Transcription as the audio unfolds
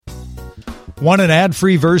Want an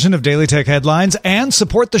ad-free version of Daily Tech Headlines and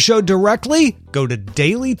support the show directly? Go to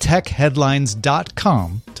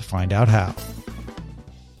dailytechheadlines.com to find out how.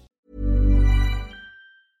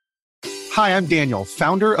 Hi, I'm Daniel,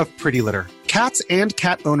 founder of Pretty Litter. Cats and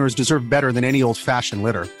cat owners deserve better than any old-fashioned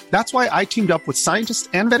litter. That's why I teamed up with scientists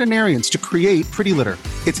and veterinarians to create Pretty Litter.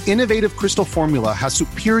 Its innovative crystal formula has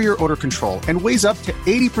superior odor control and weighs up to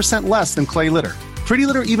 80% less than clay litter. Pretty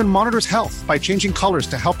Litter even monitors health by changing colors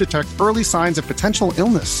to help detect early signs of potential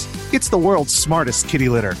illness. It's the world's smartest kitty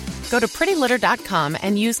litter. Go to prettylitter.com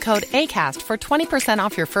and use code ACAST for 20%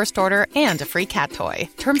 off your first order and a free cat toy.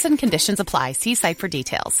 Terms and conditions apply. See site for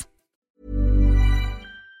details.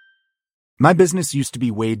 My business used to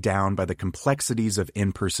be weighed down by the complexities of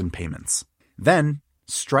in-person payments. Then,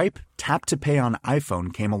 Stripe Tap to Pay on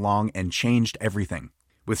iPhone came along and changed everything.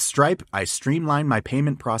 With Stripe, I streamlined my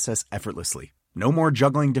payment process effortlessly. No more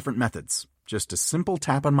juggling different methods. Just a simple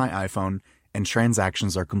tap on my iPhone and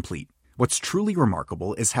transactions are complete. What's truly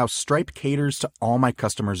remarkable is how Stripe caters to all my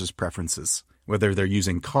customers' preferences. Whether they're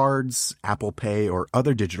using cards, Apple Pay, or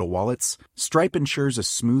other digital wallets, Stripe ensures a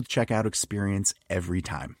smooth checkout experience every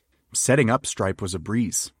time. Setting up Stripe was a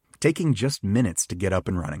breeze, taking just minutes to get up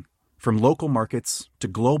and running. From local markets to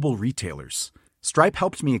global retailers, Stripe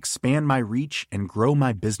helped me expand my reach and grow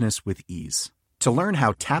my business with ease. To learn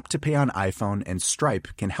how Tap to Pay on iPhone and Stripe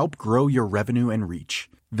can help grow your revenue and reach,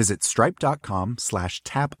 visit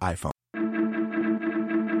stripe.com/tapiphone.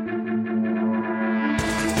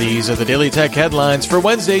 These are the Daily Tech headlines for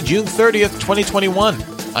Wednesday, June 30th, 2021.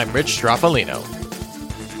 I'm Rich Straffolino.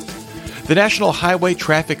 The National Highway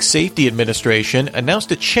Traffic Safety Administration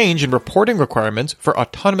announced a change in reporting requirements for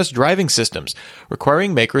autonomous driving systems,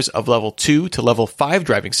 requiring makers of Level 2 to Level 5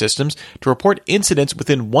 driving systems to report incidents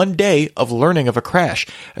within 1 day of learning of a crash,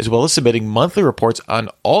 as well as submitting monthly reports on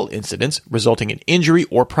all incidents resulting in injury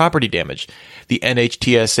or property damage. The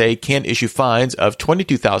NHTSA can issue fines of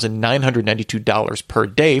 $22,992 per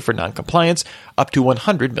day for noncompliance, up to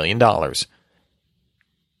 $100 million.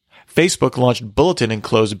 Facebook launched Bulletin in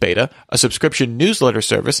closed beta, a subscription newsletter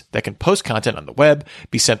service that can post content on the web,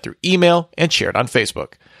 be sent through email, and shared on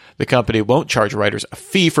Facebook. The company won't charge writers a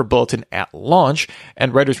fee for Bulletin at launch,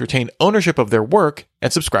 and writers retain ownership of their work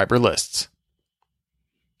and subscriber lists.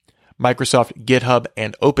 Microsoft, GitHub,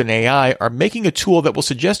 and OpenAI are making a tool that will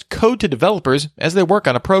suggest code to developers as they work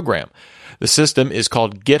on a program. The system is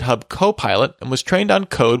called GitHub Copilot and was trained on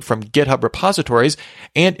code from GitHub repositories,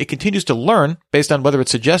 and it continues to learn based on whether its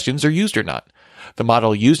suggestions are used or not. The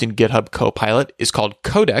model used in GitHub Copilot is called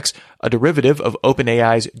Codex, a derivative of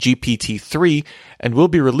OpenAI's GPT-3, and will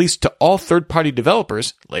be released to all third-party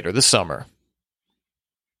developers later this summer.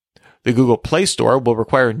 The Google Play Store will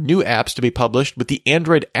require new apps to be published with the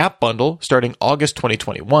Android App Bundle starting August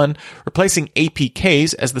 2021, replacing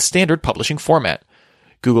APKs as the standard publishing format.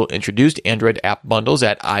 Google introduced Android app bundles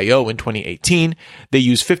at I/O in 2018. They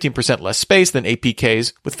use 15% less space than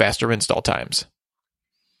APKs with faster install times.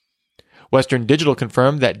 Western Digital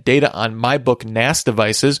confirmed that data on MyBook NAS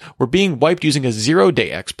devices were being wiped using a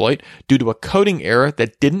zero-day exploit due to a coding error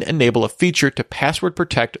that didn't enable a feature to password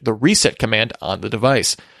protect the reset command on the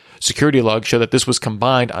device. Security logs show that this was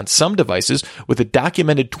combined on some devices with a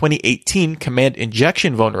documented 2018 command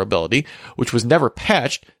injection vulnerability, which was never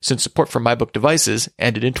patched since support for MyBook devices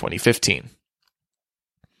ended in 2015.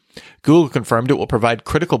 Google confirmed it will provide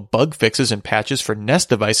critical bug fixes and patches for Nest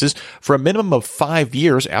devices for a minimum of 5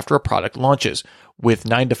 years after a product launches, with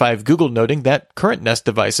 9to5 Google noting that current Nest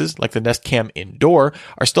devices, like the Nest Cam Indoor,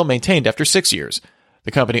 are still maintained after 6 years. The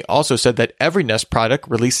company also said that every Nest product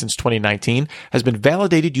released since 2019 has been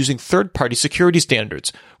validated using third-party security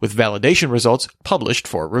standards, with validation results published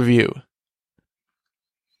for review.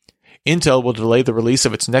 Intel will delay the release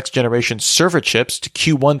of its next-generation server chips to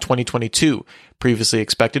Q1 2022, previously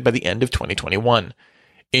expected by the end of 2021.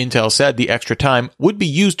 Intel said the extra time would be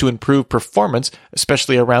used to improve performance,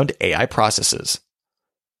 especially around AI processes.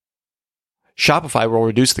 Shopify will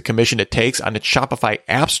reduce the commission it takes on its Shopify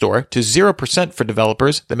App Store to 0% for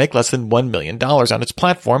developers that make less than $1 million on its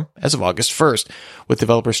platform as of August 1st, with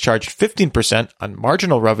developers charged 15% on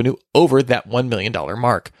marginal revenue over that $1 million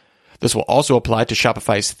mark. This will also apply to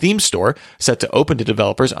Shopify's theme store, set to open to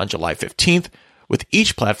developers on July 15th, with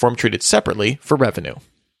each platform treated separately for revenue.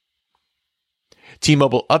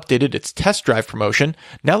 T-Mobile updated its test drive promotion,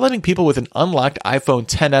 now letting people with an unlocked iPhone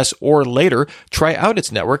XS or later try out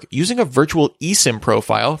its network using a virtual eSIM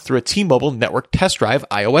profile through a T-Mobile Network Test Drive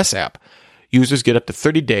iOS app. Users get up to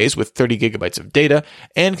 30 days with 30 gigabytes of data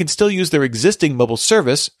and can still use their existing mobile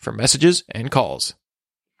service for messages and calls.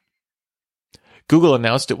 Google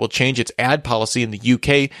announced it will change its ad policy in the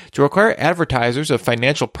UK to require advertisers of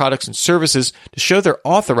financial products and services to show they're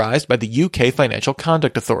authorized by the UK Financial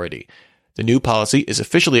Conduct Authority. The new policy is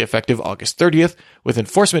officially effective August 30th, with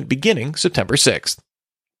enforcement beginning September 6th.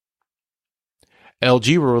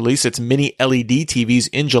 LG will release its mini LED TVs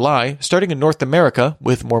in July, starting in North America,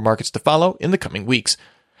 with more markets to follow in the coming weeks.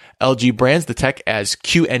 LG brands the tech as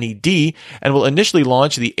QNED and will initially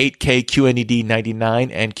launch the 8K QNED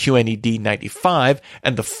 99 and QNED 95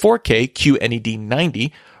 and the 4K QNED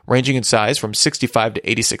 90, ranging in size from 65 to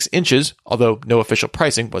 86 inches, although no official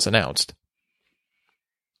pricing was announced.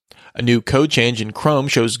 A new code change in Chrome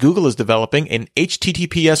shows Google is developing an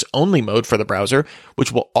HTTPS-only mode for the browser,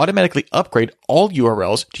 which will automatically upgrade all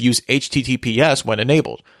URLs to use HTTPS when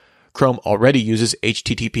enabled. Chrome already uses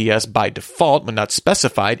HTTPS by default when not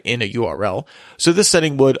specified in a URL, so this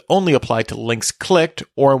setting would only apply to links clicked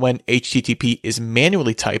or when HTTP is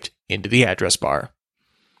manually typed into the address bar.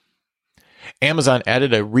 Amazon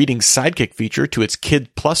added a Reading Sidekick feature to its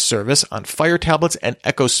Kid Plus service on Fire tablets and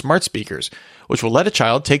Echo smart speakers, which will let a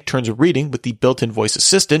child take turns reading with the built-in voice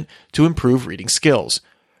assistant to improve reading skills.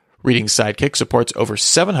 Reading Sidekick supports over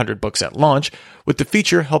 700 books at launch, with the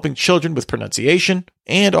feature helping children with pronunciation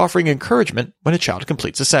and offering encouragement when a child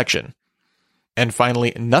completes a section. And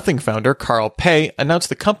finally, Nothing founder Carl Pei announced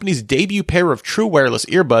the company's debut pair of true wireless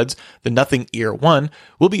earbuds, the Nothing Ear 1,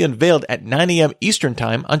 will be unveiled at 9 a.m. Eastern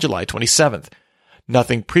Time on July 27th.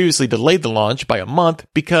 Nothing previously delayed the launch by a month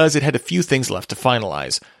because it had a few things left to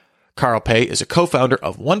finalize. Carl Pei is a co-founder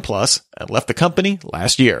of OnePlus and left the company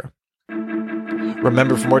last year.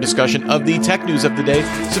 Remember, for more discussion of the tech news of the day,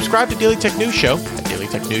 subscribe to Daily Tech News Show at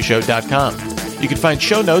dailytechnewsshow.com. You can find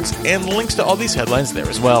show notes and links to all these headlines there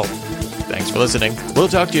as well. Thanks for listening. We'll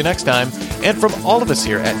talk to you next time. And from all of us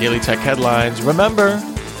here at Daily Tech Headlines, remember,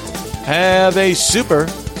 have a super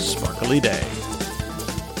sparkly day.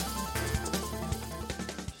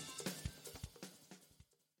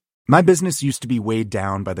 My business used to be weighed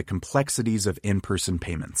down by the complexities of in-person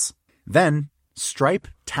payments. Then, Stripe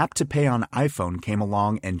Tap to Pay on iPhone came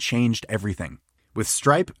along and changed everything. With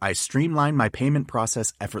Stripe, I streamlined my payment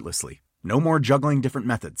process effortlessly. No more juggling different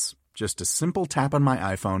methods. Just a simple tap on my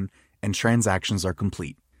iPhone and transactions are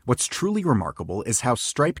complete. What's truly remarkable is how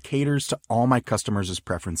Stripe caters to all my customers'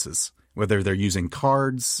 preferences. Whether they're using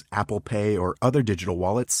cards, Apple Pay, or other digital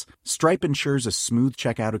wallets, Stripe ensures a smooth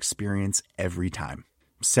checkout experience every time.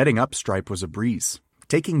 Setting up Stripe was a breeze,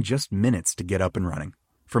 taking just minutes to get up and running.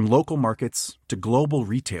 From local markets to global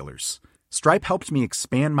retailers, Stripe helped me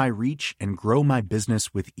expand my reach and grow my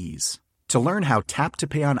business with ease. To learn how Tap to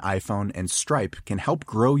Pay on iPhone and Stripe can help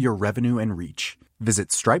grow your revenue and reach,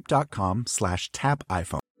 visit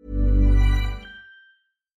stripe.com/tapiphone.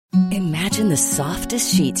 Imagine the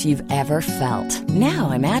softest sheets you've ever felt.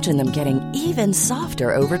 Now imagine them getting even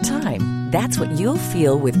softer over time. That's what you'll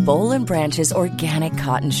feel with Boll & Branch's organic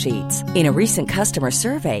cotton sheets. In a recent customer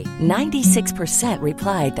survey, 96%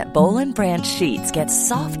 replied that Boll & Branch sheets get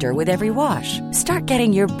softer with every wash. Start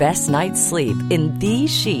getting your best night's sleep in these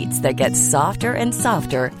sheets that get softer and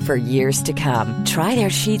softer for years to come. Try their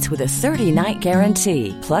sheets with a 30-night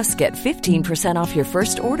guarantee. Plus, get 15% off your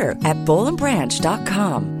first order at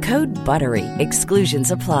bollandbranch.com. Code BUTTERY. Exclusions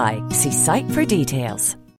apply. See site for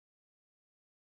details.